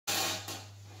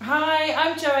Hi,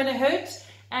 I'm Joanna Hood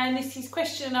and this is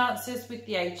question and answers with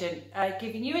the agent,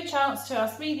 giving you a chance to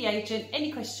ask me, the agent,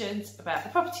 any questions about the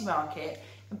property market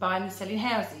and buying and selling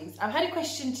houses. I've had a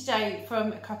question today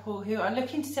from a couple who are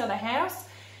looking to sell their house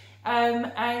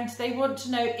and they want to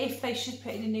know if they should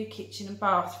put in a new kitchen and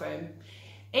bathroom.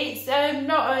 It's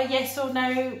not a yes or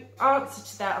no answer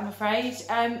to that, I'm afraid.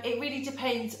 It really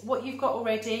depends what you've got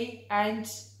already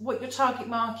and what your target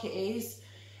market is.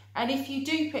 And if you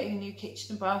do put in a new kitchen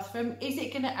and bathroom, is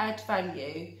it going to add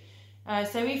value?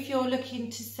 So if you're looking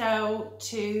to sell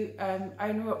to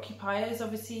owner-occupiers,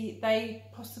 obviously they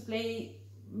possibly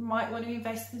might want to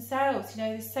invest themselves. You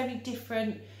know, there's so many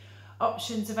different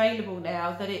options available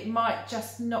now that it might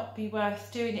just not be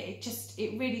worth doing it.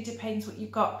 It really depends what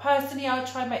you've got. Personally, I'll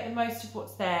try and make the most of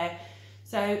what's there.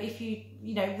 So if you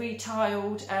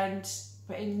retiled and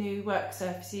put in new work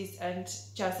surfaces and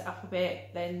jazz it up a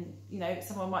bit, then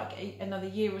someone might get another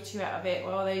year or two out of it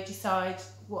while they decide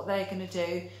what they're going to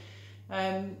do.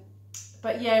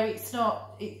 But yeah, it's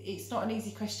not an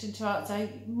easy question to answer.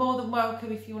 More than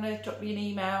welcome if you want to drop me an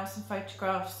email, some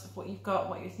photographs of what you've got,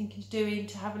 what you're thinking of doing,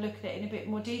 to have a look at it in a bit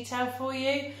more detail for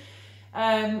you.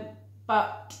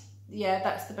 But yeah,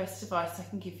 that's the best advice I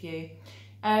can give you.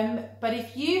 But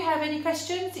if you have any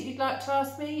questions that you'd like to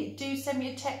ask me, do send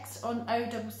me a text on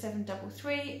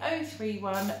 07733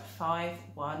 031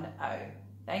 510.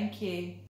 Thank you.